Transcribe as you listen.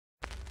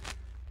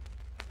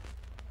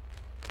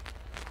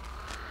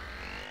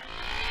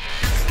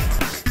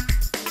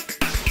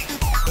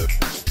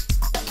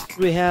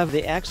We have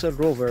the Axel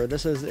Rover.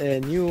 This is a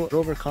new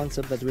rover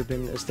concept that we've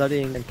been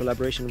studying in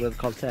collaboration with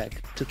Caltech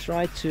to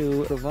try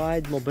to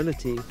provide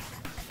mobility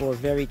for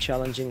very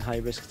challenging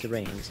high-risk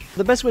terrains.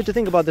 The best way to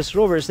think about this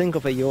rover is think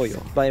of a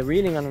yo-yo. By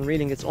reeling and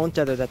unreeling its own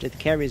tether that it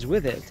carries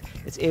with it,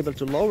 it's able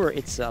to lower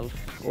itself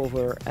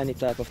over any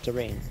type of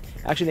terrain.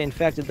 Actually, in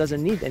fact, it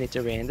doesn't need any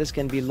terrain. This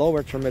can be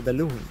lowered from a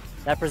balloon.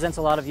 That presents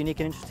a lot of unique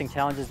and interesting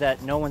challenges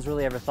that no one's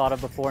really ever thought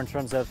of before in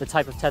terms of the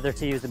type of tether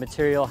to use, the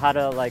material, how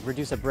to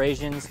reduce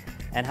abrasions,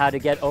 and how to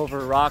get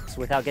over rocks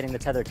without getting the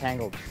tether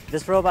tangled.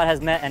 This robot has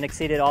met and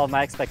exceeded all of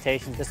my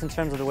expectations just in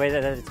terms of the way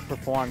that it's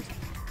performed.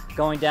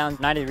 Going down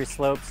 90-degree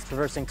slopes,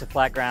 traversing to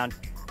flat ground,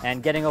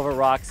 and getting over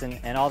rocks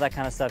and all that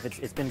kind of stuff,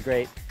 it's been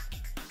great.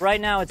 Right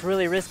now, it's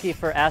really risky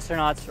for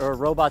astronauts or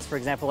robots, for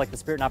example, like the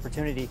Spirit and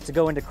Opportunity, to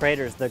go into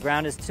craters. The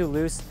ground is too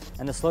loose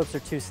and the slopes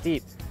are too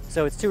steep.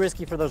 So it's too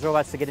risky for those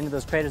robots to get into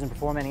those craters and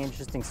perform any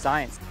interesting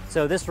science.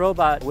 So this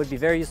robot would be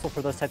very useful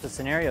for those types of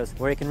scenarios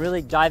where it can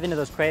really dive into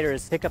those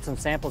craters, pick up some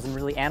samples and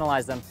really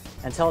analyze them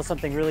and tell us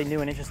something really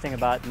new and interesting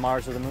about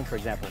Mars or the Moon, for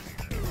example.